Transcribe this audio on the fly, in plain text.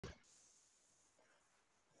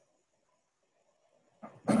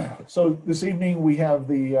So this evening we have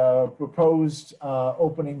the proposed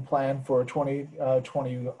opening plan for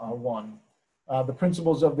 2021. The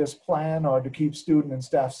principles of this plan are to keep student and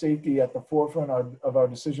staff safety at the forefront of our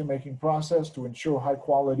decision-making process, to ensure high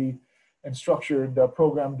quality and structured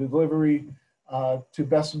program delivery, to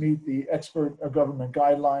best meet the expert government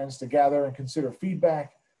guidelines, to gather and consider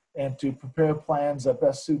feedback, and to prepare plans that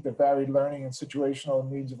best suit the varied learning and situational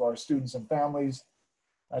needs of our students and families,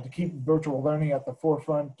 to keep virtual learning at the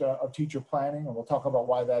forefront of teacher planning, and we'll talk about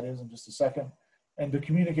why that is in just a second, and to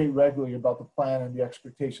communicate regularly about the plan and the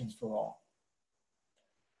expectations for all.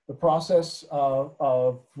 The process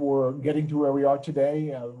for getting to where we are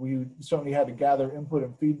today, we certainly had to gather input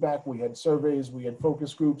and feedback. We had surveys, we had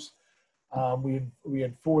focus groups. We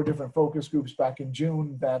had 4 different focus groups back in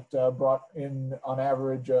June that brought in, on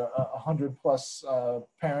average, 100+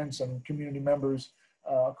 parents and community members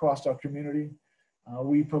across our community.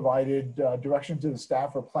 We provided direction to the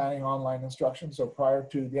staff for planning online instruction. So prior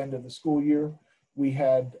to the end of the school year, we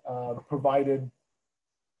had provided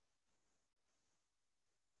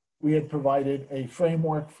a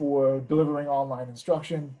framework for delivering online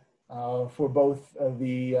instruction for both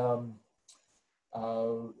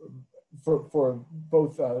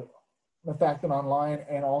Methacton Online,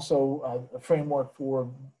 and also a framework for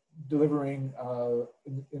delivering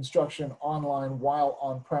instruction online while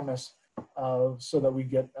on premise, so that we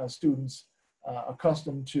get students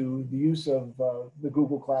accustomed to the use of the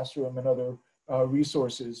Google Classroom and other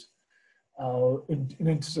resources in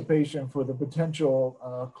anticipation for the potential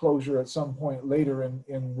closure at some point later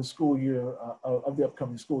in the school year of the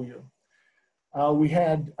upcoming school year.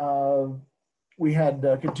 We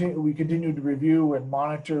continued to review and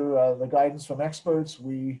monitor the guidance from experts.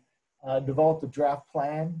 We developed a draft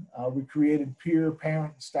plan. We created peer,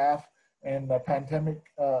 parent, staff, and pandemic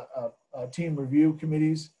team review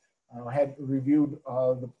committees. Had reviewed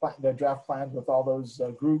the draft plans with all those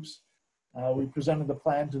groups. We presented the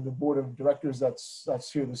plan to the board of directors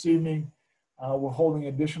that's here this evening. We're holding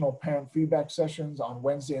additional parent feedback sessions on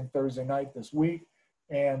Wednesday and Thursday night this week.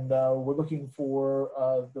 And we're looking for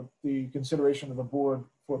the consideration of the board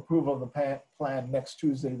for approval of the plan next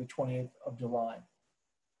Tuesday, the 28th of July.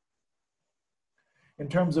 In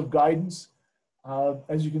terms of guidance,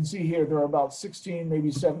 as you can see here, there are about 16, maybe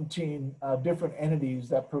 17 different entities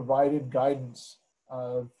that provided guidance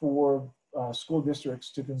for school districts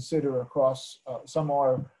to consider across. Some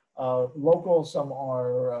are local, some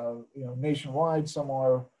are nationwide, some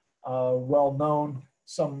are well-known,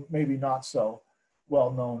 some maybe not so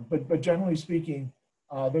well-known. But generally speaking,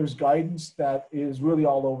 there's guidance that is really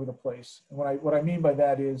all over the place. And what I mean by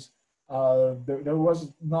that is there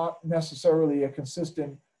was not necessarily a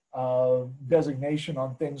consistent designation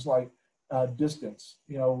on things like distance.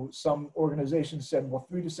 Some organizations said, well,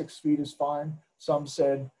 3 to 6 feet is fine. Some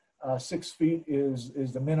said 6 feet is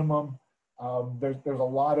the minimum. There's a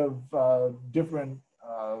lot of different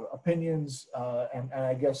opinions and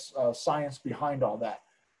I guess science behind all that.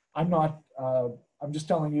 I'm just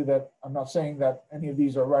telling you that I'm not saying that any of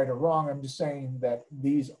these are right or wrong. I'm just saying that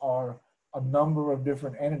these are a number of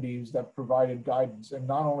different entities that provided guidance. And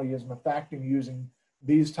not only is Methacton using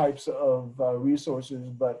these types of resources,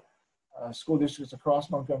 but school districts across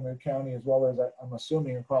Montgomery County, as well as I'm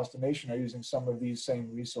assuming across the nation, are using some of these same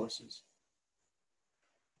resources.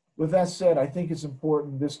 With that said, I think it's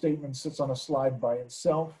important, this statement sits on a slide by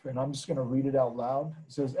itself, and I'm just going to read it out loud.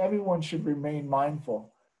 It says, everyone should remain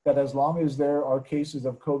mindful that as long as there are cases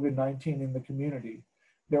of COVID-19 in the community,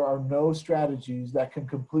 there are no strategies that can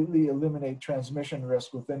completely eliminate transmission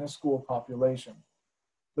risk within a school population.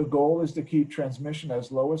 The goal is to keep transmission as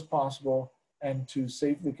low as possible and to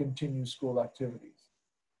safely continue school activities.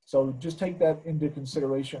 So just take that into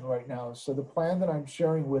consideration right now. So the plan that I'm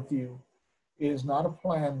sharing with you is not a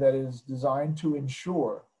plan that is designed to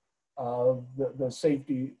ensure the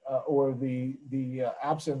safety or the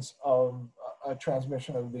absence of a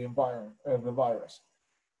transmission of the environment, of the virus.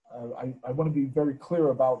 I want to be very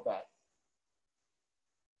clear about that.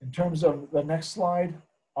 In terms of the next slide,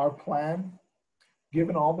 our plan,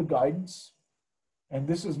 given all the guidance, and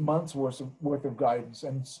this is months worth of guidance,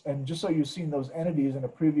 and just so you've seen those entities in a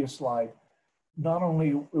previous slide, not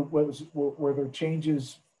only were there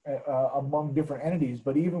changes among different entities,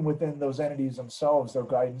 but even within those entities themselves, their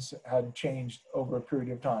guidance had changed over a period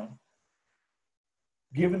of time.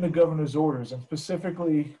 Given the governor's orders, and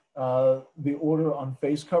specifically the order on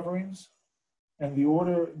face coverings, and the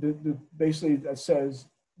order basically that says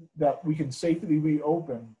that we can safely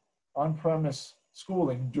reopen on-premise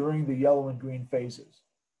schooling during the yellow and green phases.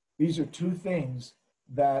 These are 2 things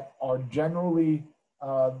that are generally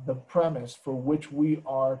the premise for which we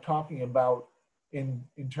are talking about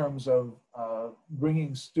in terms of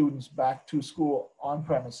bringing students back to school on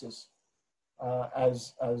premises,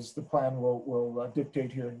 as the plan will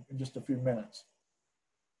dictate here in just a few minutes.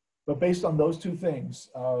 But based on those two things,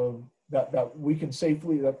 that we can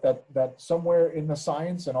safely, that somewhere in the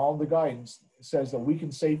science and all the guidance says that we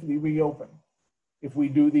can safely reopen if we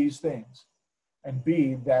do these things. And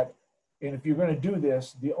B, that, and if you're going to do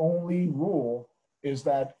this, the only rule is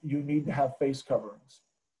that you need to have face coverings.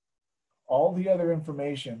 All the other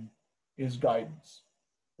information is guidance,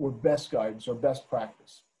 or best guidance, or best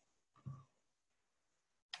practice.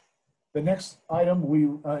 The next item,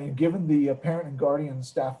 given the parent and guardian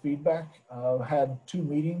staff feedback, had 2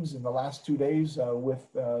 meetings in the last 2 days with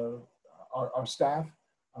our staff.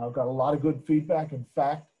 Got a lot of good feedback. In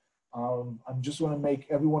fact, I'm just want to make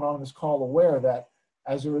everyone on this call aware that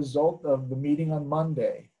as a result of the meeting on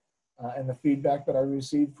Monday and the feedback that I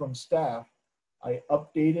received from staff, I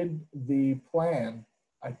updated the plan.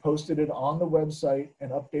 I posted it on the website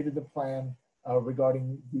and updated the plan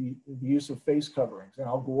regarding the use of face coverings. And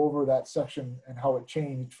I'll go over that section and how it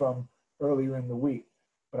changed from earlier in the week.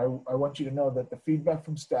 But I want you to know that the feedback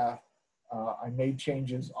from staff, I made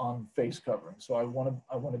changes on face covering. So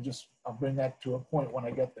I'll bring that to a point when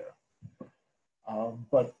I get there.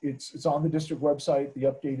 But it's on the district website. The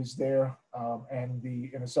update is there, and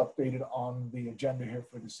it's updated on the agenda here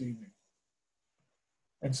for this evening.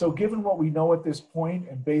 And so given what we know at this point,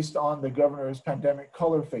 and based on the governor's pandemic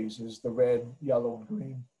color phases, the red, yellow, and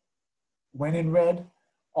green, when in red,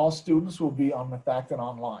 all students will be on Methacton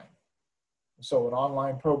online. So an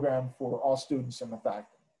online program for all students in Methacton.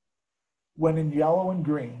 When in yellow and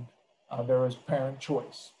green, there is parent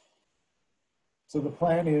choice. So the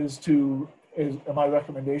plan my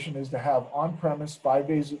recommendation is to have on-premise 5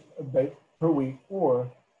 days per week,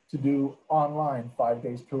 or to do online 5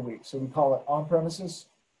 days per week. So we call it on-premises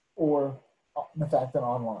or Methacton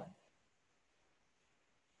online.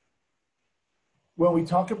 When we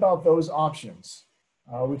talk about those options,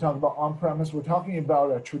 we talk about on-premise, we're talking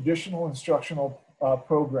about a traditional instructional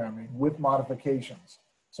programming with modifications.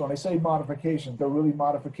 So when I say modifications, they're really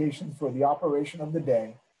modifications for the operation of the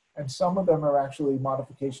day, and some of them are actually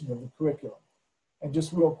modifications of the curriculum. And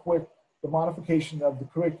just real quick, the modification of the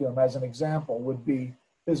curriculum, as an example, would be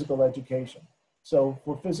physical education. So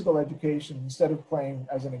for physical education, instead of playing,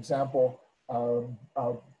 as an example,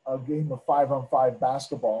 a game of 5-on-5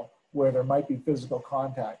 basketball where there might be physical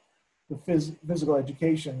contact, the physical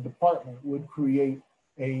education department would create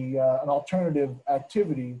an alternative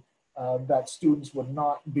activity that students would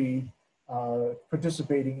not be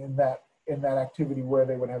participating in that activity where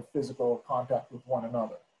they would have physical contact with one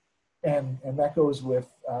another. And that goes with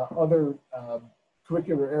other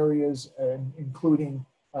curricular areas, including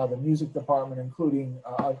the music department, including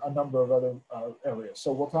a number of other areas.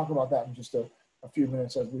 So we'll talk about that in just a few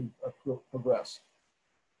minutes as we progress.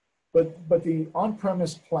 But the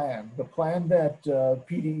on-premise plan, the plan that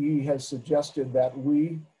PDE has suggested that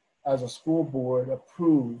we as a school board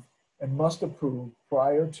approve and must approve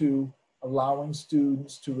prior to allowing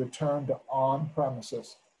students to return to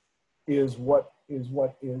on-premises, is what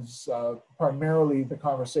is primarily the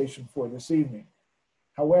conversation for this evening.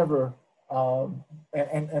 However,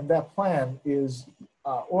 and that plan is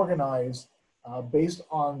organized based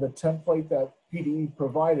on the template that PDE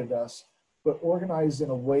provided us, but organized in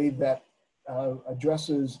a way that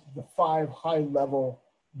addresses the 5 high-level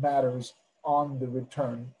matters on the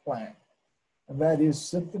return plan. And that is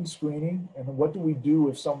symptom screening, and what do we do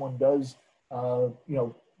if someone does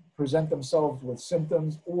present themselves with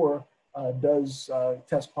symptoms or does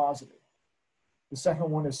test positive. The second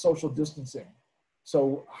one is social distancing.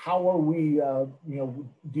 So how are we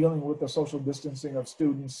dealing with the social distancing of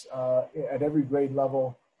students at every grade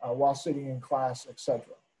level while sitting in class,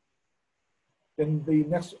 etc. Then the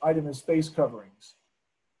next item is face coverings.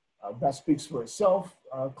 That speaks for itself.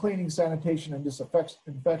 Cleaning, sanitation, and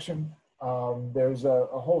disinfection. There's a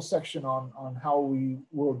whole section on how we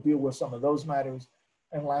will deal with some of those matters.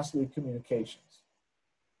 And lastly, communications.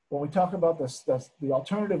 When we talk about the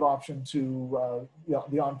alternative option to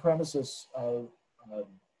the on-premises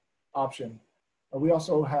option, we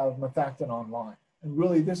also have Methacton online. And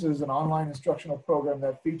really, this is an online instructional program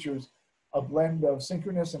that features a blend of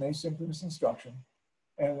synchronous and asynchronous instruction.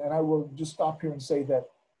 And I will just stop here and say that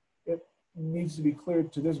it needs to be clear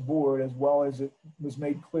to this board, as well as it was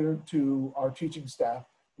made clear to our teaching staff,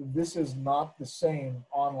 that this is not the same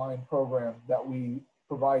online program that we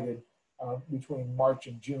provided between March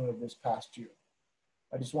and June of this past year.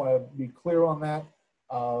 I just want to be clear on that.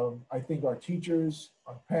 I think our teachers,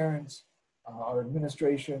 our parents, our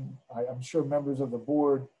administration, I'm sure members of the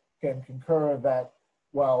board can concur that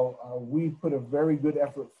we put a very good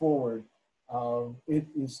effort forward, it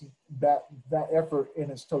is that effort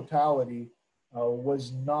in its totality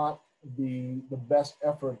was not the best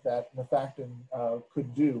effort that Methacton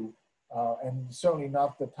could do, and certainly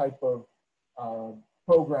not the type of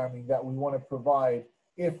programming that we want to provide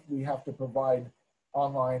if we have to provide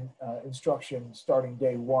online instruction starting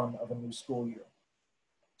day one of a new school year.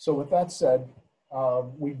 So with that said,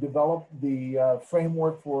 we developed the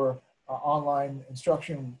framework for online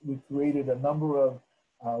instruction. We created a number of,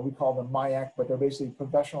 we call them MIAC, but they're basically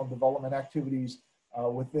professional development activities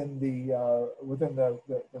within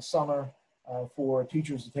the summer for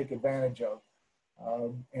teachers to take advantage of.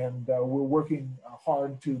 And we're working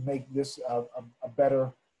hard to make this a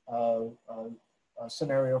better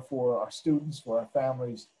scenario for our students, for our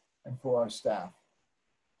families, and for our staff.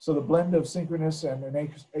 So the blend of synchronous and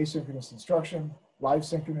asynchronous instruction, live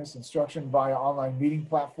synchronous instruction via online meeting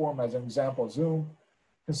platform, as an example, Zoom,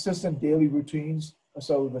 consistent daily routines.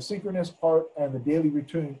 So the synchronous part and the daily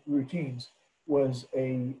routines was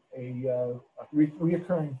a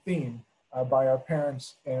reoccurring theme by our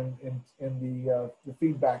parents and in the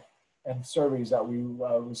feedback and surveys that we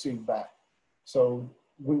received back. So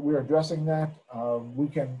we're addressing that. We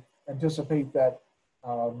can anticipate that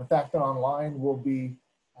Methacton Online will be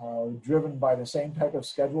driven by the same type of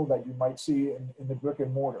schedule that you might see in the brick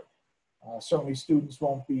and mortar. Certainly students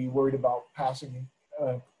won't be worried about passing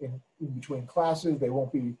in between classes. They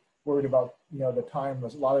won't be worried about the time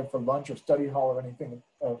was allotted for lunch or study hall or anything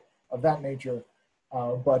of that nature.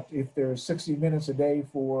 But if there's 60 minutes a day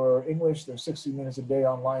for English, there's 60 minutes a day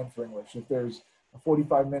online for English. If there's a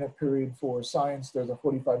 45-minute period for science, there's a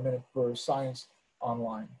 45-minute for science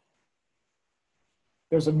online.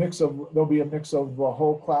 There'll be a mix of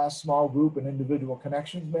whole class, small group, and individual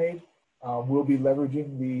connections made. We'll be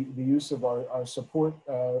leveraging the use of our support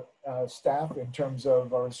staff in terms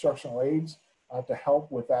of our instructional aides to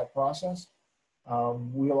help with that process.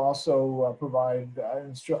 We'll also provide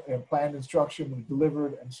planned instruction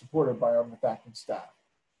delivered and supported by our Methacton staff.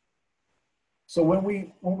 So when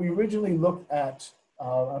we originally looked at,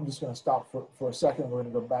 I'm just going to stop for a second. We're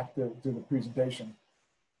going to go back to the presentation.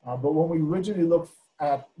 But when we originally looked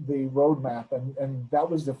at the roadmap, and that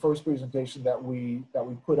was the first presentation that we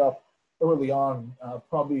put up early on,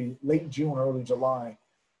 probably late June, early July,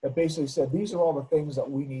 that basically said, these are all the things that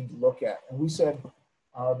we need to look at. And we said,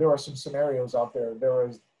 there are some scenarios out there. There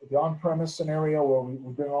is the on-premise scenario where we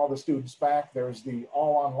bring all the students back. There's the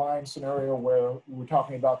all online scenario where we're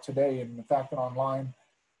talking about today in Methacton Online.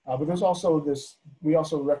 But there's also this, we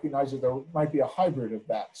also recognize that there might be a hybrid of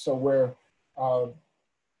that. So where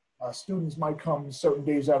students might come certain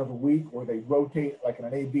days out of the week where they rotate like in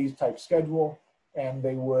an A-B type schedule, and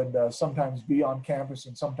they would sometimes be on campus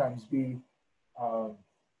and sometimes be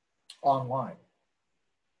online.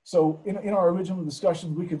 So in our original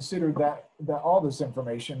discussions, we considered that all this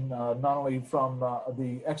information, not only from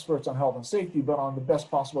the experts on health and safety, but on the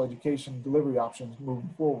best possible education delivery options moving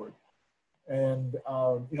forward. And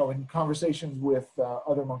in conversations with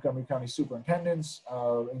other Montgomery County superintendents,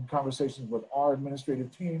 in conversations with our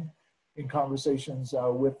administrative team, in conversations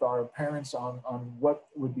with our parents on what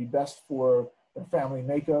would be best for their family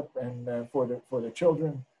makeup and for their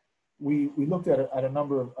children, we looked at a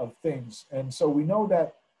number of things. And so we know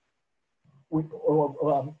that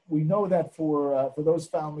for those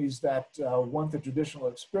families that want the traditional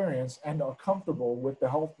experience and are comfortable with the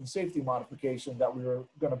health and safety modification that we were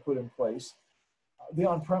going to put in place, the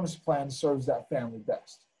on-premise plan serves that family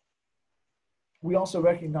best. We also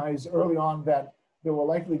recognized early on that there were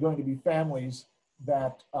likely going to be families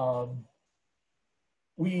that that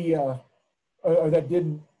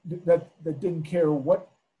didn't care what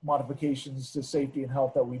modifications to safety and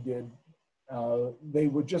health that we did. They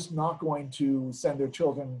were just not going to send their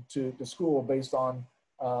children to school based on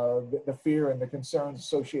the fear and the concerns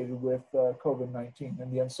associated with COVID-19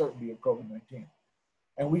 and the uncertainty of COVID-19.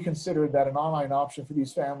 And we considered that an online option for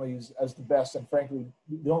these families as the best and frankly,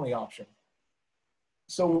 the only option.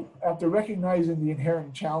 So after recognizing the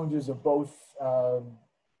inherent challenges of both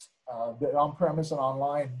the on-premise and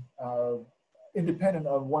online, independent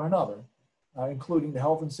of one another, including the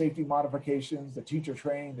health and safety modifications, the teacher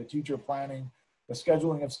training, the teacher planning, the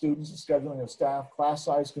scheduling of students, the scheduling of staff, class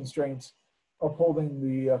size constraints, upholding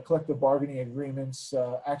the collective bargaining agreements,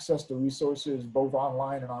 access to resources, both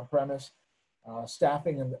online and on-premise,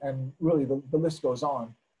 staffing, and really the list goes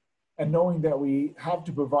on. And knowing that we have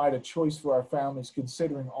to provide a choice for our families,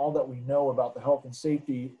 considering all that we know about the health and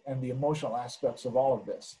safety and the emotional aspects of all of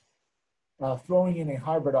this. Throwing in a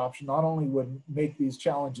hybrid option not only would make these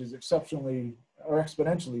challenges exceptionally or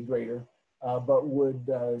exponentially greater, but would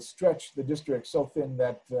stretch the district so thin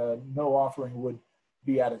that no offering would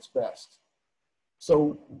be at its best.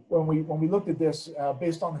 So when we looked at this,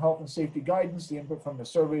 based on health and safety guidance, the input from the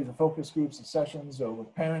surveys, the focus groups, and sessions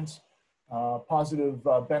with parents, positive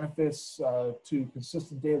benefits to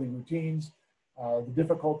consistent daily routines, the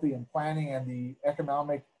difficulty in planning, and the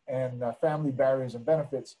economic and family barriers and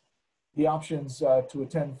benefits, the options to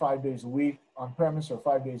attend 5 days a week on premise or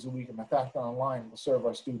 5 days a week at Methacton online will serve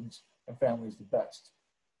our students and families the best.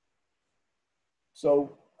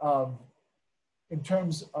 So in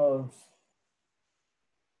terms of,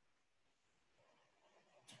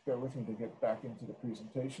 just bear with me to get back into the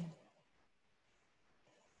presentation.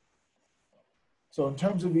 So in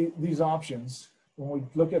terms of these options, when we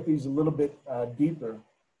look at these a little bit deeper,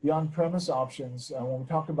 the on-premise options, when we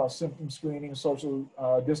talk about symptom screening, social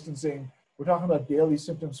distancing, we're talking about daily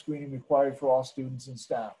symptom screening required for all students and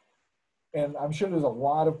staff. And I'm sure there's a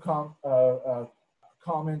lot of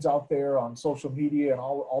comments out there on social media and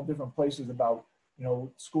all different places about, you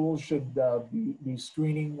know, schools should be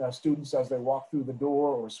screening students as they walk through the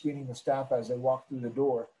door, or screening the staff as they walk through the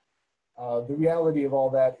door. The reality of all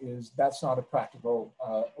that is that's not a practical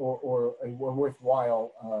or a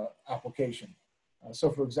worthwhile application.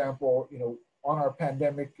 So for example, you know, on our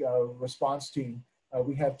pandemic response team,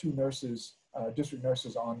 we have 2 nurses, district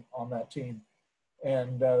nurses on that team.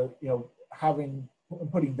 And, you know,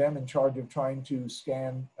 putting them in charge of trying to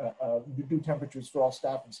scan, do temperatures for all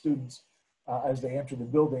staff and students as they enter the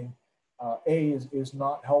building, is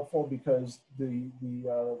not helpful, because the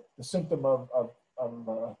symptom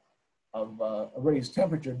of a raised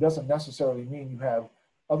temperature doesn't necessarily mean you have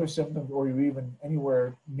other symptoms, or you're even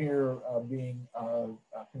anywhere near being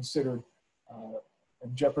considered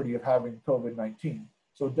in jeopardy of having COVID-19.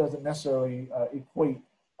 So it doesn't necessarily equate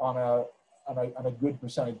on a good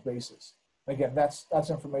percentage basis. Again, that's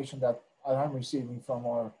information that I'm receiving from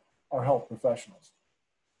our health professionals.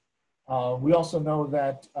 We also know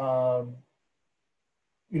that,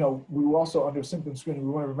 you know, we were also under symptom screening.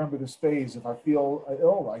 We want to remember this phase. If I feel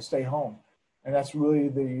ill, I stay home. And that's really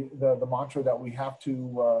the mantra that we have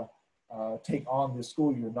to take on this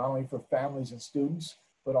school year, not only for families and students,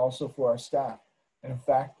 but also for our staff. And in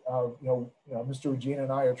fact, you know, Mr. Regina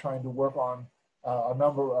and I are trying to work on a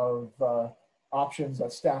number of options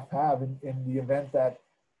that staff have in the event that,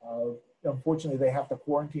 unfortunately, they have to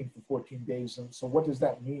quarantine for 14 days. And so what does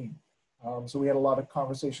that mean? So we had a lot of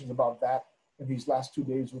conversations about that in these last 2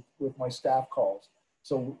 days with my staff calls.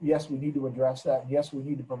 So yes, we need to address that. And yes, we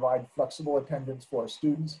need to provide flexible attendance for our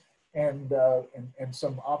students and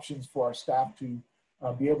some options for our staff to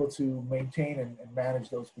be able to maintain and manage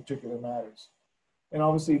those particular matters. And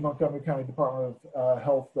obviously, Montgomery County Department of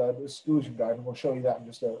Health exclusion guide, and we'll show you that in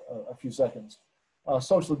just a few seconds.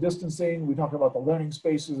 Social distancing, we talk about the learning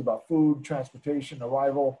spaces, about food, transportation,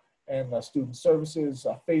 arrival, and student services,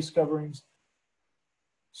 face coverings.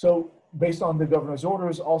 So based on the governor's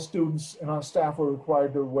orders, all students and our staff were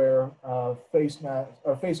required to wear face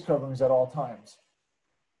coverings at all times.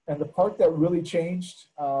 And the part that really changed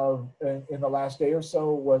in the last day or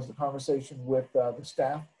so was the conversation with the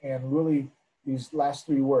staff, and really these last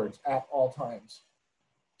 3 words, at all times.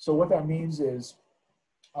 So what that means is,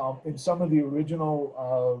 in some of the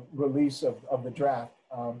original release of the draft,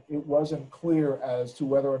 it wasn't clear as to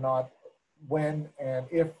whether or not, when and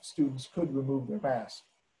if students could remove their mask.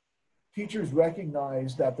 Teachers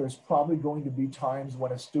recognize that there's probably going to be times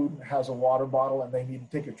when a student has a water bottle and they need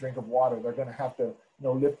to take a drink of water. They're going to have to, you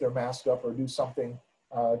know, lift their mask up or do something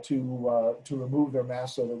to remove their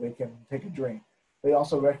mask so that they can take a drink. They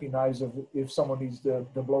also recognize if someone needs to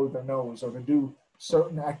blow their nose or to do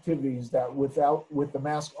certain activities that with the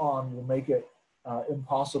mask on will make it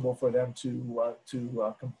impossible for them to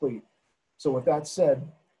complete. So with that said,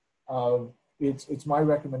 it's my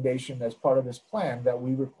recommendation as part of this plan that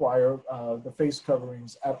we require the face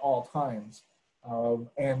coverings at all times,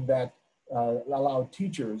 and that allow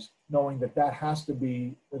teachers, knowing that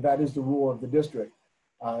that is the rule of the district,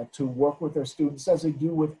 to work with their students as they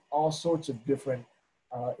do with all sorts of different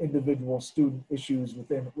individual student issues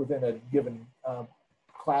within a given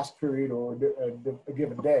class period or a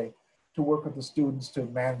given day, to work with the students to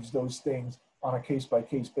manage those things on a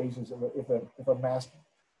case-by-case basis if a mask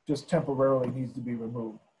just temporarily needs to be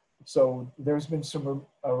removed. So there's been some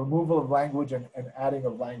removal of language and adding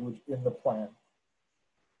of language in the plan.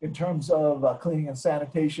 In terms of cleaning and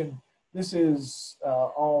sanitation, this is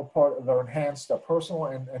all part of our enhanced personal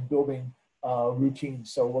and building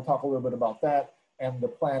routines. So we'll talk a little bit about that, and the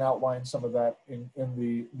plan outlines some of that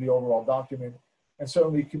in the overall document. And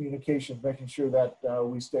certainly communication, making sure that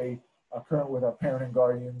we stay current with our parent and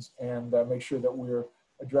guardians, and make sure that we're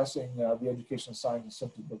addressing the educational signs and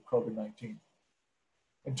symptoms of COVID-19.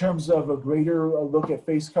 In terms of a greater look at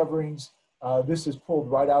face coverings, this is pulled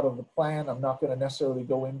right out of the plan. I'm not going to necessarily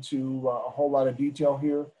go into a whole lot of detail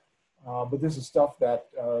here, but this is stuff that,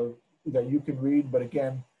 that you can read. But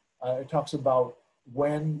again, it talks about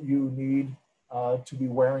when you need to be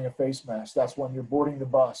wearing a face mask. That's when you're boarding the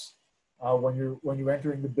bus, when you're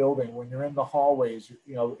entering the building, when you're in the hallways.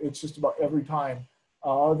 You know, it's just about every time,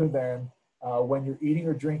 other than when you're eating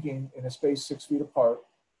or drinking in a space 6 feet apart,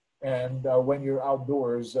 and when you're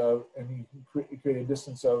outdoors and you can create a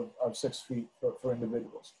distance of 6 feet for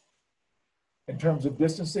individuals. In terms of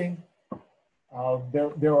distancing,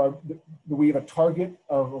 we have a target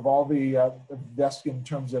of all the desks in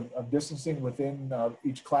terms of distancing within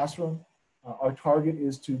each classroom. Our target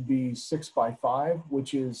is to be 6 by 5,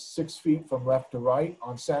 which is 6 feet from left to right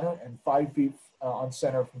on center and 5 feet on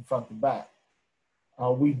center from front to back.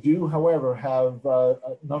 We do, however, have a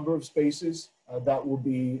number of spaces that will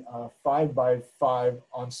be 5 by 5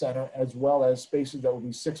 on center, as well as spaces that will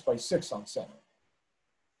be 6 by 6 on center.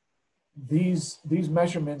 These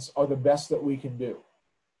measurements are the best that we can do.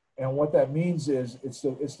 And what that means is it's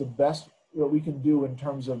the best that we can do in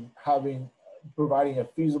terms of providing a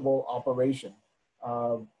feasible operation.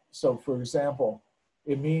 So for example,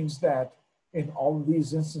 it means that in all of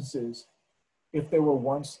these instances, if there were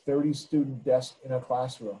once 30 student desks in a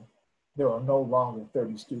classroom, there are no longer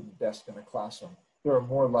 30 student desks in a classroom. There are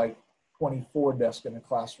more like 24 desks in a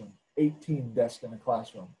classroom, 18 desks in a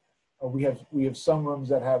classroom. We have some rooms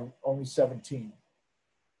that have only 17.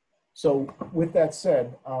 So with that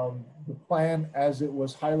said, the plan as it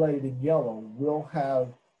was highlighted in yellow will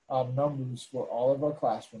have numbers for all of our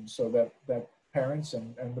classrooms, so that parents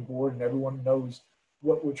and the board and everyone knows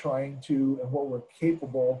what we're trying to and what we're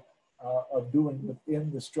capable of doing within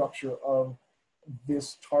the structure of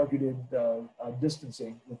this targeted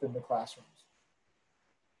distancing within the classrooms.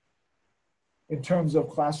 In terms of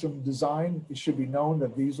classroom design, it should be known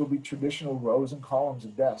that these will be traditional rows and columns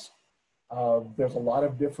of desks. There's a lot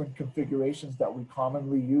of different configurations that we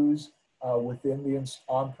commonly use within the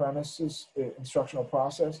on-premises instructional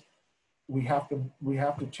process. We have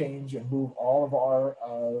to change and move all of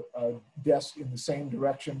our desks in the same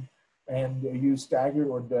direction and use staggered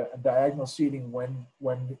or diagonal seating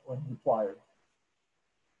when required.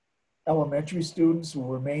 Elementary students will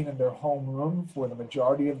remain in their homeroom for the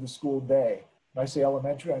majority of the school day. When I say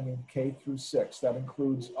elementary, I mean K through 6. That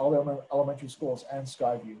includes all elementary schools and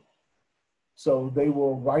Skyview. So they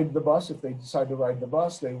will ride the bus. If they decide to ride the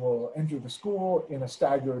bus, they will enter the school in a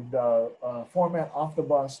staggered format off the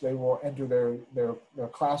bus. They will enter their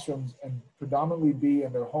classrooms and predominantly be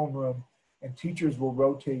in their homeroom, and teachers will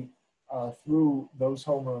rotate through those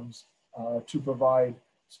homerooms to provide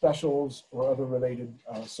specials or other related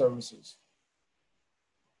services.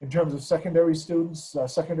 In terms of secondary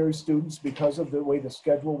students, because of the way the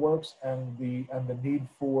schedule works and the need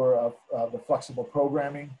for the flexible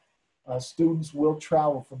programming, students will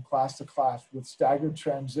travel from class to class with staggered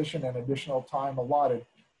transition and additional time allotted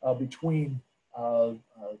between the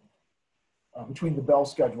bell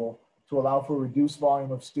schedule to allow for a reduced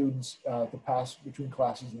volume of students to pass between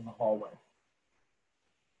classes in the hallway.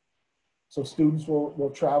 So students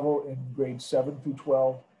will travel in grades 7 through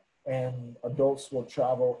 12, and adults will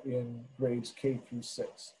travel in grades K through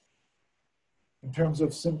 6. In terms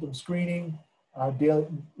of symptom screening,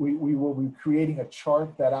 we will be creating a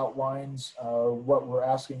chart that outlines what we're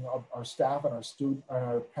asking of our staff and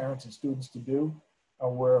our parents and students to do.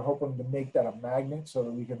 We're hoping to make that a magnet so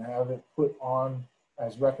that we can have it put on,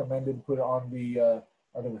 as recommended, put on the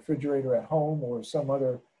refrigerator at home or some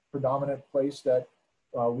other predominant place that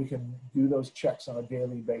we can do those checks on a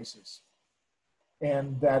daily basis.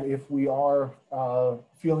 And that if we are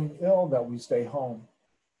feeling ill, that we stay home.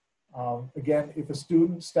 Again, if a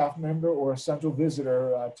student, staff member, or essential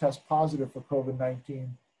visitor tests positive for COVID-19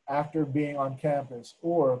 after being on campus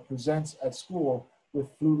or presents at school with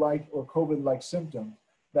flu-like or COVID-like symptoms,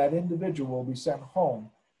 that individual will be sent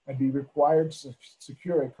home and be required to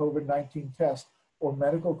secure a COVID-19 test or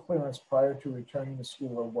medical clearance prior to returning to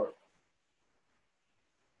school or work.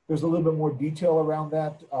 There's a little bit more detail around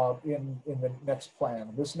that in the next plan.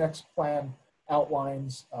 This next plan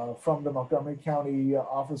outlines from the Montgomery County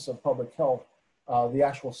Office of Public Health the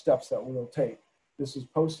actual steps that we'll take. This is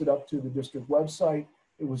posted up to the district website.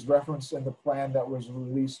 It was referenced in the plan that was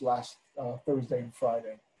released last Thursday and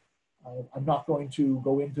Friday. I'm not going to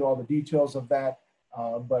go into all the details of that,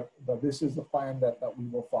 but this is the plan that we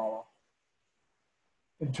will follow.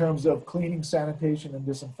 In terms of cleaning, sanitation, and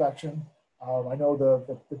disinfection, I know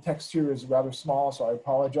the text here is rather small, so I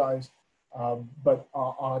apologize. But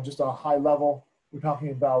on just a high level, We're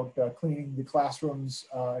talking about cleaning the classrooms,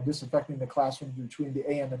 disinfecting the classrooms between the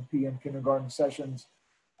AM and PM kindergarten sessions.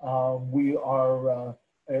 We are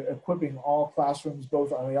equipping all classrooms,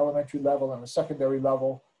 both on the elementary level and the secondary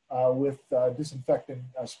level, with disinfectant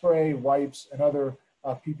spray, wipes, and other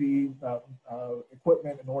PPE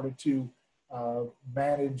equipment in order to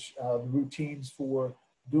manage the routines for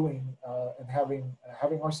doing and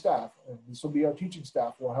having our staff. And this will be our teaching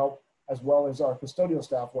staff will help, as well as our custodial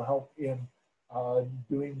staff will help in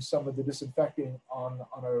doing some of the disinfecting on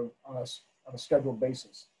a scheduled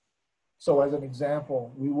basis. So as an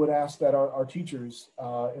example, we would ask that our teachers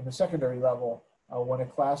in the secondary level, when a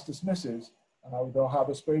class dismisses, they'll have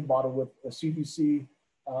a spray bottle with a CDC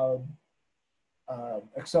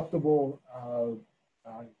acceptable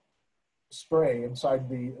spray inside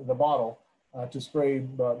the bottle to spray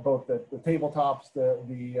both the tabletops,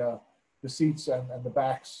 the seats and the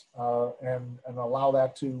backs, and allow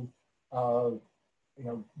that to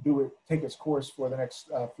take its course for the next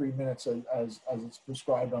 3 minutes as it's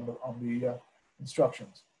prescribed on the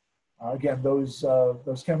instructions. Again, those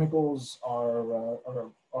chemicals are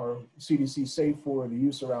CDC safe for the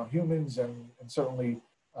use around humans, and certainly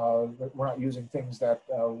we're not using things that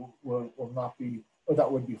will not be, or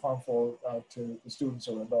that would be harmful to the students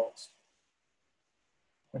or adults.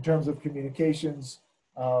 In terms of communications,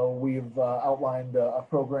 we've outlined a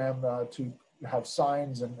program to have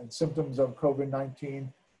signs and symptoms of COVID-19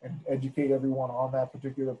 and educate everyone on that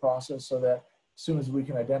particular process, so that as soon as we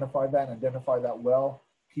can identify that and identify that well,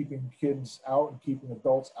 keeping kids out and keeping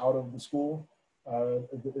adults out of the school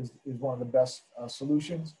is one of the best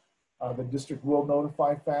solutions. The district will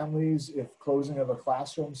notify families if closing of a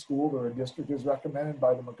classroom, school, or a district is recommended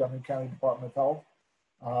by the Montgomery County Department of Health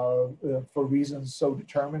for reasons so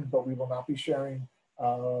determined, but we will not be sharing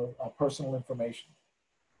personal information.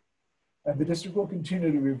 And the district will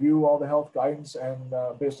continue to review all the health guidance and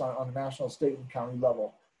based on a national, state, and county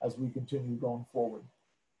level as we continue going forward.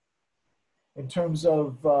 In terms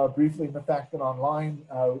of briefly Methacton Online,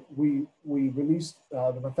 we released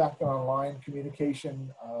the Methacton Online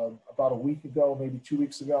communication about a week ago, maybe 2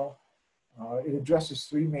 weeks ago. It addresses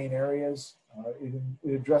 3 main areas.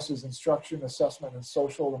 It addresses instruction, assessment, and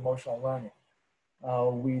social emotional learning.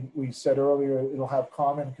 We said earlier it'll have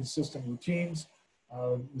common and consistent routines,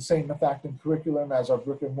 the same Methacton curriculum as our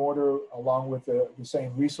brick and mortar, along with the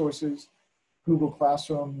same resources. Google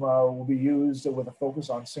Classroom will be used with a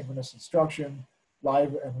focus on synchronous instruction,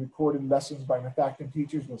 live and recorded lessons by Methacton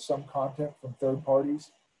teachers with some content from third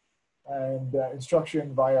parties, and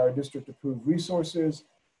instruction via our district approved resources.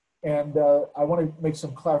 And I want to make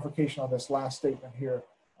some clarification on this last statement here.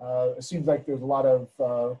 It seems like there's a lot of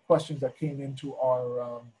questions that came into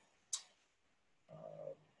our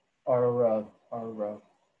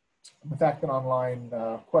Methacton Online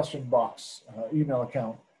question box email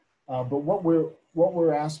account. But what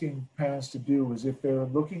we're asking parents to do is, if they're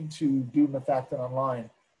looking to do Methacton Online,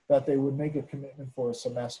 that they would make a commitment for a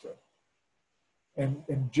semester.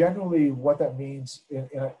 And generally what that means in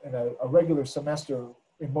a regular semester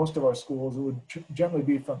in most of our schools, it would generally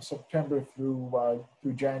be from September through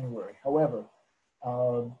January. However,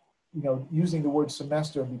 using the word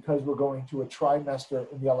semester, because we're going to a trimester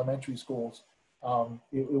in the elementary schools,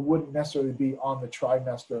 it wouldn't necessarily be on the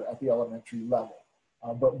trimester at the elementary level.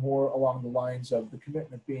 But more along the lines of the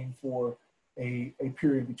commitment being for a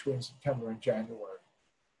period between September and January.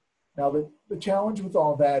 Now, the challenge with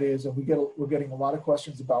all that is, and we're getting a lot of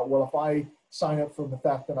questions about, well, if I sign up for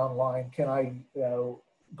Methacton Online, can I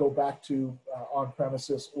go back to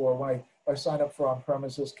on-premises? Or when if I sign up for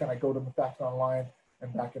on-premises, can I go to Methacton Online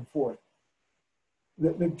and back and forth?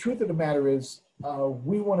 The truth of the matter is,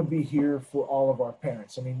 we want to be here for all of our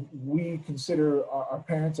parents. I mean, we consider our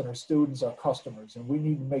parents and our students our customers, and we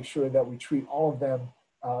need to make sure that we treat all of them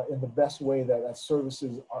in the best way that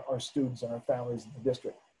services our students and our families in the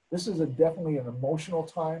district. This is definitely an emotional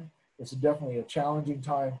time. It's definitely a challenging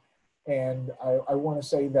time. And I want to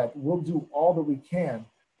say that we'll do all that we can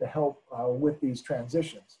to help with these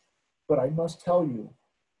transitions. But I must tell you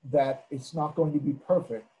that it's not going to be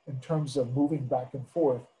perfect in terms of moving back and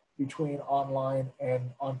forth between online and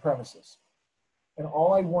on premises. And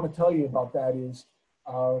all I want to tell you about that is,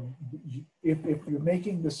 if you're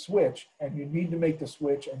making the switch and you need to make the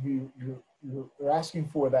switch and you're asking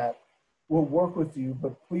for that, we'll work with you,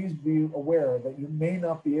 but please be aware that you may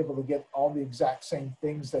not be able to get all the exact same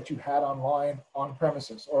things that you had online on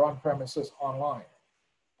premises or on premises online.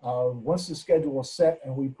 Once the schedule is set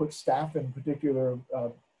and we put staff in particular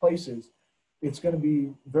places, it's going to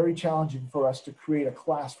be very challenging for us to create a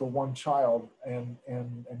class for one child and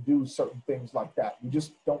do certain things like that. We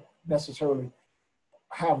just don't necessarily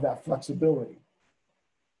have that flexibility.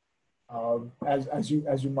 as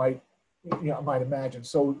you might might imagine.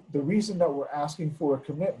 So the reason that we're asking for a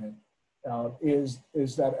commitment is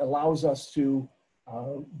that allows us to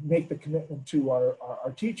make the commitment to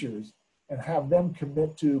our teachers and have them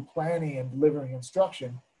commit to planning and delivering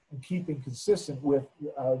instruction and keeping consistent with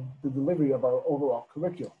the delivery of our overall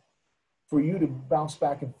curriculum. For you to bounce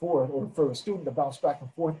back and forth, or for a student to bounce back and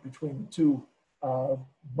forth between the two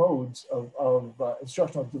modes of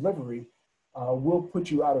instructional delivery will put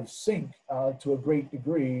you out of sync to a great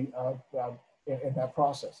degree in that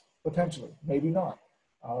process, potentially, maybe not.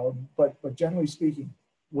 But generally speaking,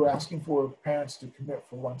 we're asking for parents to commit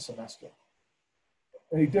for one semester.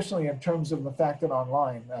 And additionally, in terms of Methacton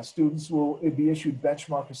Online, students will be issued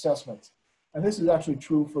benchmark assessments. And this is actually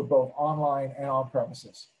true for both online and on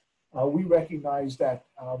premises. We recognize that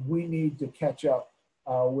we need to catch up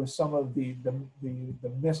with some of the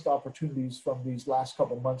missed opportunities from these last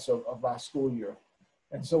couple months of last school year.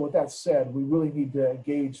 And so with that said, we really need to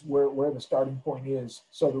gauge where the starting point is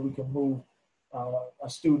so that we can move a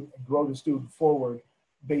student and grow the student forward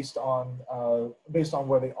based on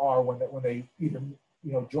where they are when they either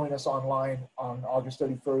join us online on August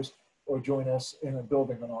 31st or join us in a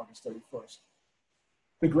building on August 31st.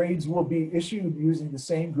 The grades will be issued using the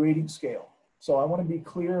same grading scale. So I want to be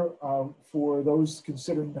clear for those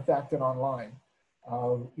considering Methacton Online.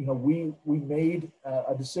 We made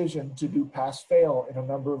a decision to do pass-fail in a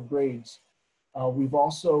number of grades. We've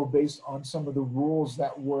also, based on some of the rules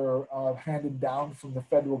that were handed down from the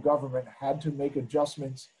federal government, had to make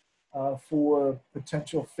adjustments for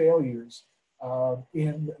potential failures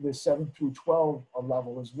in the 7 through 12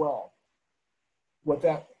 level as well. What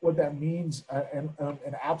that means,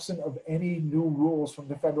 and absent of any new rules from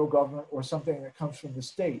the federal government or something that comes from the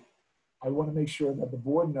state, I want to make sure that the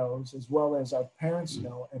board knows, as well as our parents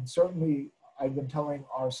know, and certainly I've been telling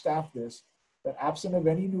our staff this, that absent of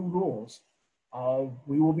any new rules,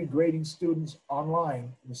 we will be grading students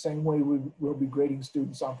online the same way we will be grading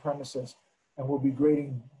students on premises, and we'll be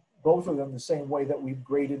grading both of them the same way that we've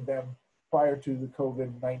graded them prior to the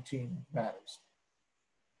COVID-19 matters.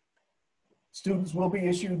 Students will be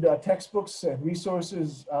issued textbooks and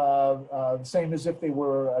resources the same as if they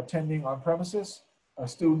were attending on premises.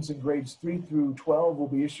 Students in grades 3 through 12 will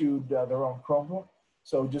be issued their own Chromebook.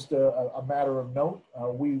 So just a matter of note,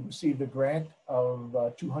 we received a grant of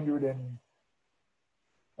 $238,000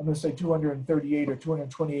 or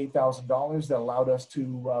 $228,000 that allowed us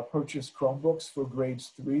to purchase Chromebooks for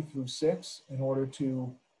grades 3 through 6 in order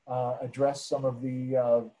to address some of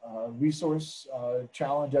the resource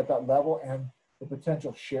challenge at that level and the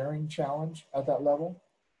potential sharing challenge at that level.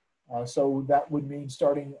 So that would mean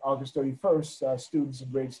starting August 31st, students in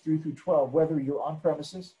grades 3 through 12, whether you're on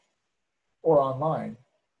premises or online,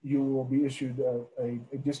 you will be issued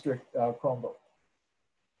a district Chromebook.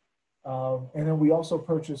 And then we also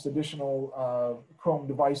purchased additional Chrome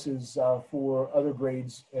devices for other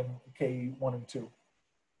grades in K1 and 2.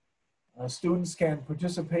 Students can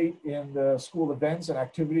participate in the school events and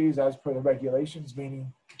activities as per the regulations,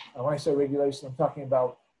 meaning when I say regulation, I'm talking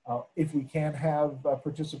about if we can have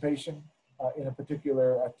participation in a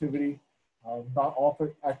particular activity. Not all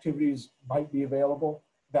activities might be available.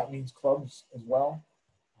 That means clubs as well,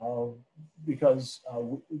 because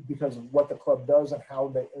of what the club does and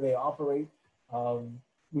how they operate.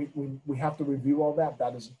 We have to review all that.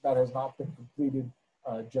 That has not been completed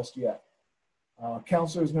just yet.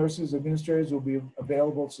 Counselors, nurses, administrators will be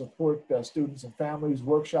available to support students and families.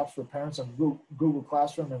 Workshops for parents on Google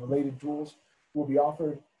Classroom and related tools will be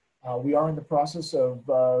offered. We are in the process of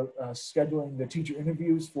scheduling the teacher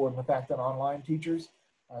interviews for Methacton Online teachers.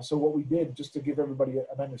 So what we did, just to give everybody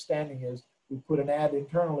an understanding, is we put an ad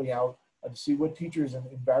internally out to see what teachers in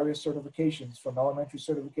various certifications, from elementary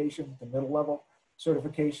certification to middle level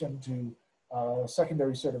certification to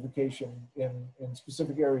secondary certification in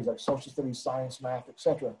specific areas like social studies, science, math,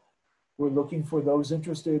 etc. We're looking for those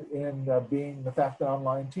interested in being Methacton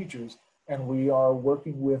Online teachers, and we are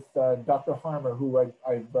working with Dr. Harmer, who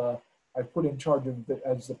I've put in charge of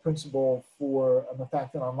as the principal for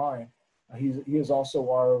Methacton Online. He is also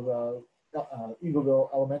our Eagleville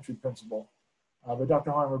Elementary principal. But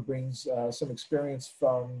Dr. Harmer brings some experience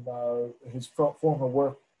from his former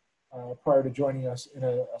work prior to joining us in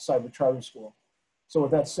a cyber charter school. So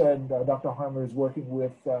with that said, Dr. Harmer is working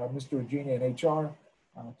with Mr. Regina in HR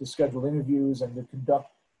to schedule interviews and to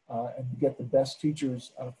conduct and get the best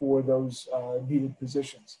teachers for those needed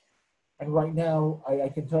positions. And right now, I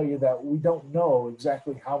can tell you that we don't know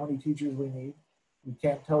exactly how many teachers we need. We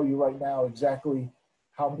can't tell you right now exactly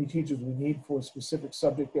how many teachers we need for specific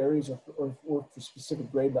subject areas or for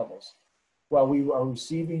specific grade levels. While we are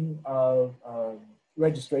receiving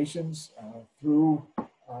registrations through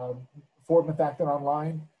for Methacton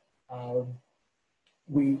Online.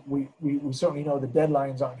 We certainly know the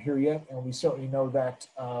deadlines aren't here yet, and we certainly know that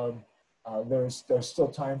there's still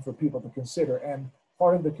time for people to consider. And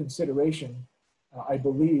part of the consideration, I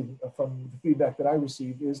believe, from the feedback that I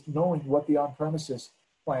received, is knowing what the on-premises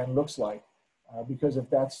plan looks like, because if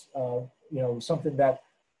that's something that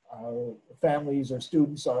families or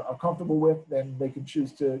students are comfortable with, then they can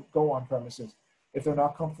choose to go on premises. If they're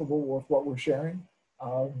not comfortable with what we're sharing,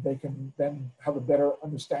 they can then have a better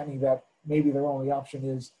understanding that maybe their only option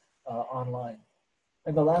is online.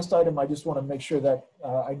 And the last item, I just want to make sure that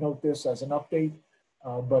I note this as an update,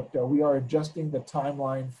 but we are adjusting the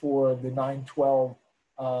timeline for the 9/12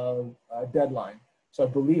 deadline. So I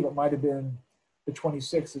believe it might have been the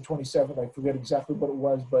 26th, the 27th, I forget exactly what it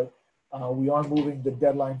was, but we are moving the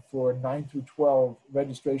deadline for 9 through 12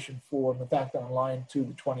 registration for Methacton Online to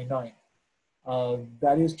the 29th.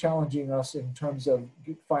 That is challenging us in terms of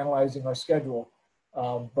finalizing our schedule.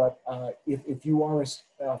 But if you are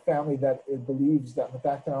a family that believes that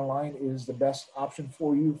Methacton Online is the best option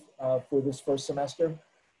for you for this first semester,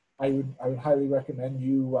 I would highly recommend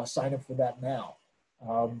you sign up for that now.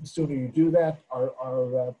 The sooner you do that,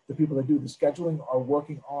 the people that do the scheduling are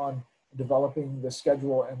working on developing the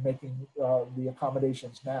schedule and making the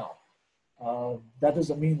accommodations now. That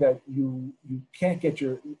doesn't mean that you can't get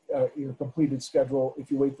your completed schedule if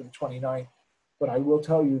you wait for the 29th. But I will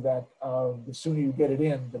tell you that the sooner you get it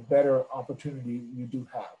in, the better opportunity you do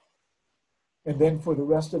have. And then for the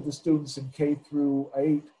rest of the students in K through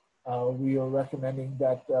 8, we are recommending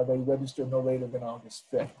that they register no later than August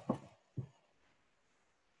 5th.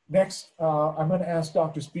 Next, I'm going to ask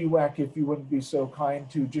Dr. Spiewak if you wouldn't be so kind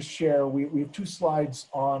to just share. We have 2 slides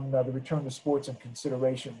on the return to sports and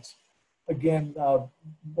considerations. Again,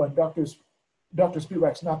 when Dr.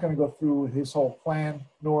 Spiewak's not going to go through his whole plan,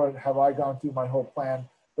 nor have I gone through my whole plan.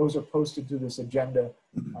 Those are posted to this agenda.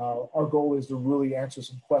 Our goal is to really answer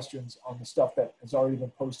some questions on the stuff that has already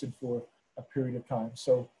been posted for a period of time.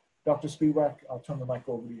 So, Dr. Spiewak, I'll turn the mic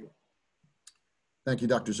over to you. Thank you,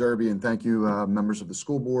 Dr. Zerbe, and thank you, members of the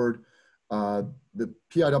school board. The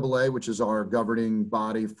PIAA, which is our governing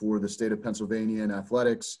body for the state of Pennsylvania in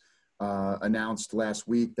athletics, announced last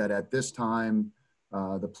week that at this time,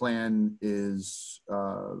 the plan is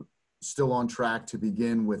still on track to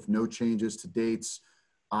begin with no changes to dates.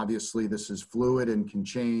 Obviously, this is fluid and can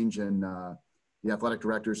change, and the athletic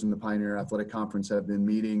directors in the Pioneer Athletic Conference have been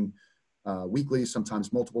meeting weekly,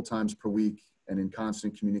 sometimes multiple times per week, and in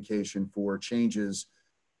constant communication for changes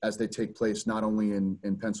as they take place, not only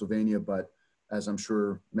in Pennsylvania, but as I'm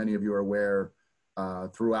sure many of you are aware,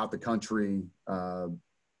 throughout the country,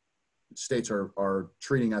 states are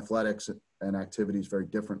treating athletics and activities very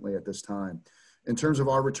differently at this time. In terms of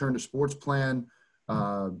our return to sports plan,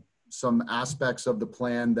 some aspects of the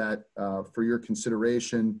plan that for your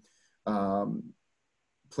consideration,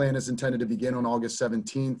 plan is intended to begin on August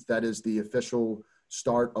 17th. That is the official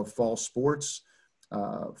start of fall sports.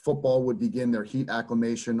 Football would begin their heat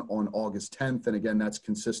acclimation on August 10th. And again, that's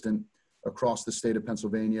consistent across the state of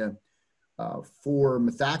Pennsylvania. For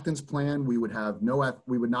Methacton's plan, we would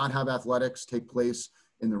not have athletics take place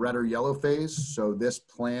in the red or yellow phase. So this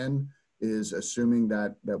plan is assuming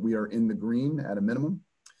that we are in the green at a minimum,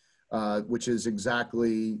 which is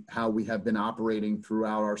exactly how we have been operating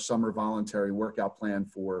throughout our summer voluntary workout plan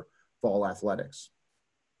for fall athletics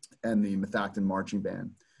and the Methacton marching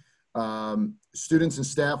band. Students and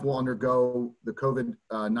staff will undergo the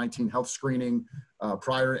COVID-19 health screening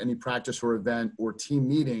prior to any practice or event or team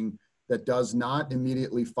meeting that does not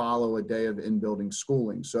immediately follow a day of in-building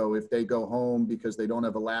schooling. So if they go home because they don't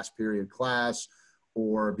have a last period class,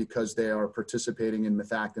 or because they are participating in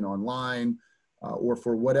Methacton Online, or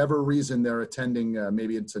for whatever reason they're attending,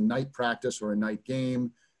 maybe it's a night practice or a night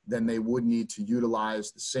game, then they would need to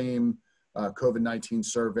utilize the same COVID-19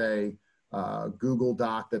 survey Google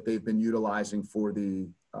Doc that they've been utilizing for the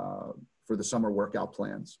summer workout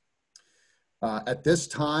plans. At this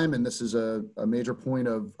time, and this is a major point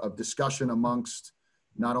of discussion amongst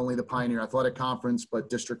not only the Pioneer Athletic Conference, but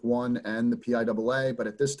District 1 and the PIAA, but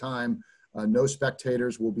at this time, no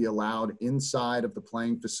spectators will be allowed inside of the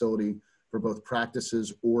playing facility for both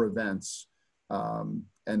practices or events. And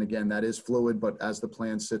again, that is fluid, but as the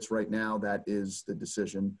plan sits right now, that is the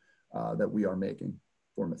decision that we are making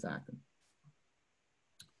for Methacton.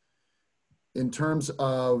 In terms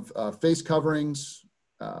of face coverings,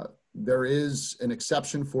 there is an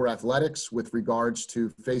exception for athletics with regards to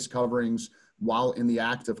face coverings while in the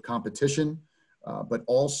act of competition, but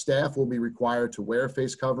all staff will be required to wear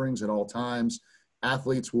face coverings at all times.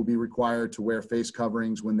 Athletes will be required to wear face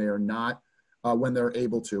coverings when they are not when they're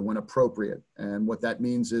able to, when appropriate. And what that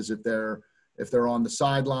means is if they're on the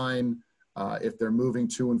sideline, if they're moving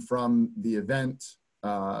to and from the event,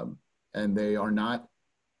 and they are not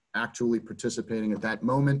actually participating at that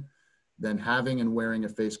moment, then having and wearing a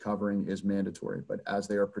face covering is mandatory. But as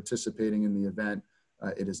they are participating in the event,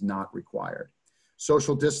 it is not required.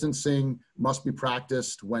 Social distancing must be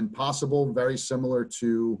practiced when possible, very similar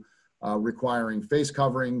to requiring face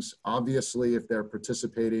coverings. Obviously, if they're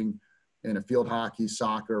participating in a field hockey,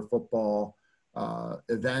 soccer, football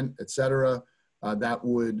event, etc., that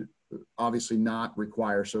would obviously not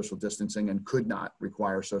require social distancing and could not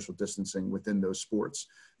require social distancing within those sports.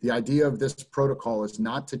 The idea of this protocol is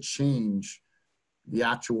not to change the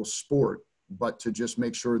actual sport, but to just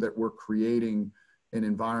make sure that we're creating an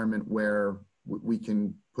environment where we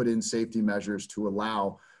can put in safety measures to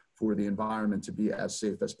allow for the environment to be as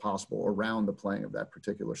safe as possible around the playing of that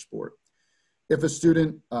particular sport. If a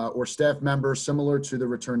student or staff member, similar to the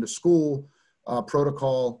return to school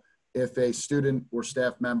protocol, if a student or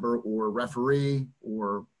staff member or referee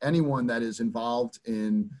or anyone that is involved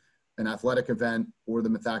in an athletic event or the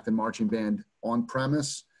Methacton marching band on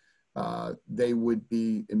premise, they would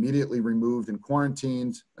be immediately removed and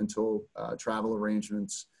quarantined until travel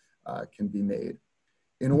arrangements can be made.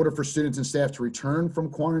 In order for students and staff to return from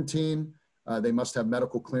quarantine, they must have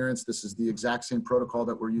medical clearance. This is the exact same protocol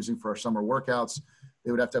that we're using for our summer workouts.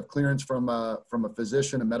 They would have to have clearance from a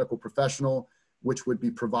physician, a medical professional, which would be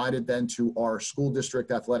provided then to our school district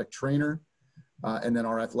athletic trainer. And then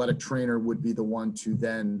our athletic trainer would be the one to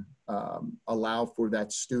then allow for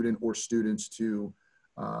that student or students to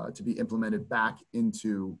be implemented back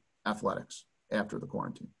into athletics after the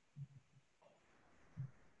quarantine.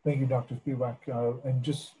 Thank you, Dr. Spivak. And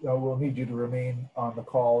just we'll need you to remain on the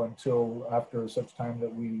call until after such time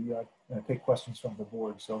that we take questions from the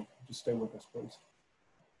board. So just stay with us, please.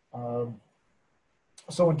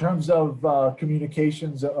 So in terms of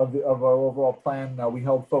communications of our overall plan, we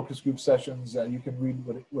held focus group sessions. You can read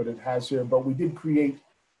what it has here, but we did create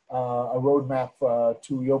a roadmap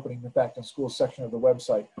to reopening the Methacton Schools section of the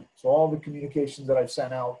website. So all the communications that I've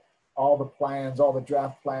sent out, all the plans, all the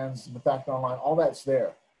draft plans, Methacton Online, all that's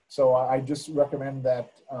there. So I just recommend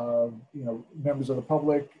that members of the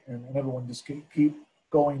public and everyone just keep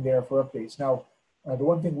going there for updates. Now, the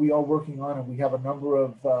one thing we are working on, and we have a number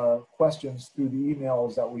of questions through the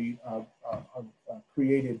emails that we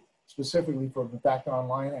created specifically for Methacton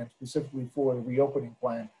Online and specifically for the reopening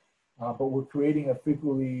plan. But we're creating a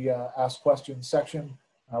frequently asked questions section.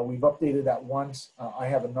 We've updated that once. I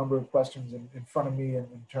have a number of questions in front of me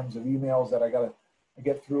in terms of emails that I got to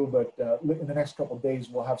get through, but in the next couple of days,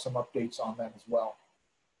 we'll have some updates on that as well.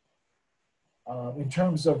 In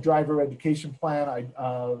terms of driver education plan,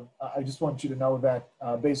 I just want you to know that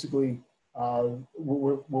basically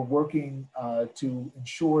we're working to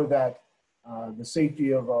ensure that the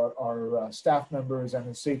safety of our staff members and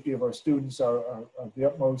the safety of our students are the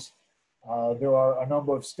utmost. There are a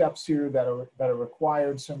number of steps here that are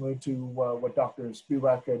required, similar to what Dr.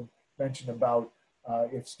 Spivak had mentioned about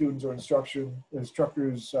if students or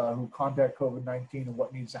instructors who contact COVID-19 and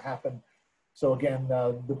what needs to happen. So again,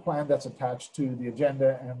 the plan that's attached to the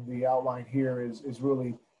agenda and the outline here is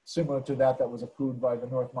really similar to that was approved by the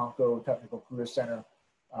North Montco Technical Career Center.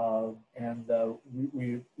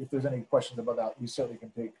 If there's any questions about that, we certainly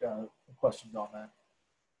can take questions on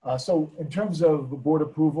that. So in terms of board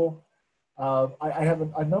approval, I have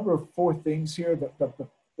a number of 4 things here.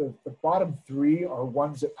 The bottom 3 are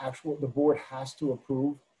ones that the board has to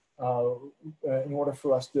approve in order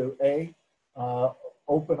for us to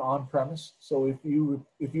open on premise. So if you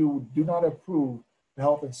do not approve the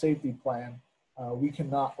health and safety plan, we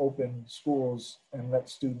cannot open schools and let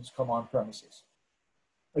students come on premises.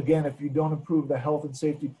 Again, if you don't approve the health and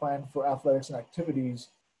safety plan for athletics and activities,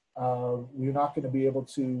 we're not going to be able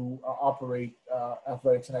to operate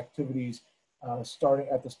athletics and activities starting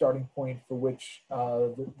at the starting point for which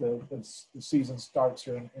the season starts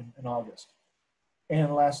here in August.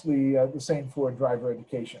 And lastly, the same for driver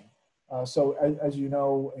education. So as you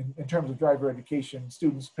know, in terms of driver education,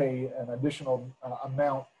 students pay an additional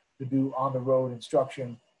amount to do on-the-road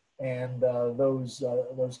instruction, and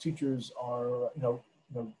those teachers are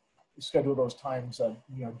schedule those times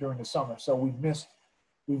during the summer. So we've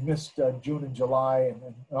missed June and July,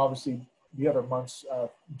 and obviously the other months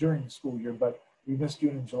during the school year, but we missed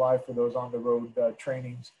June and July for those on-the-road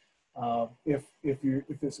trainings. If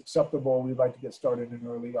it's acceptable, we'd like to get started in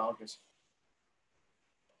early August.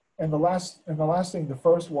 And the last thing, the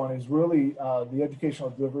first one, is really the educational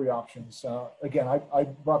delivery options. Again, I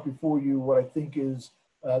brought before you what I think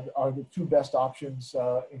are the 2 best options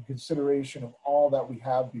in consideration of all that we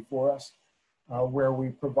have before us. where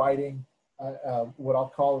we're providing what I'll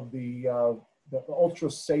call the ultra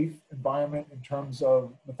safe environment in terms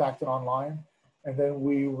of Methacton Online. And then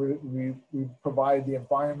we provide the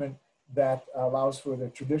environment that allows for the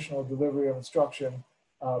traditional delivery of instruction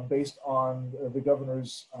based on the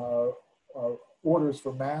governor's orders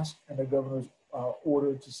for masks and the governor's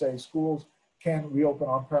order to say schools can reopen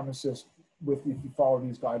on premises if you follow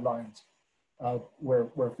these guidelines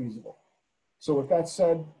where feasible. So with that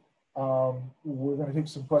said, we're going to take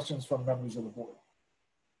some questions from members of the board.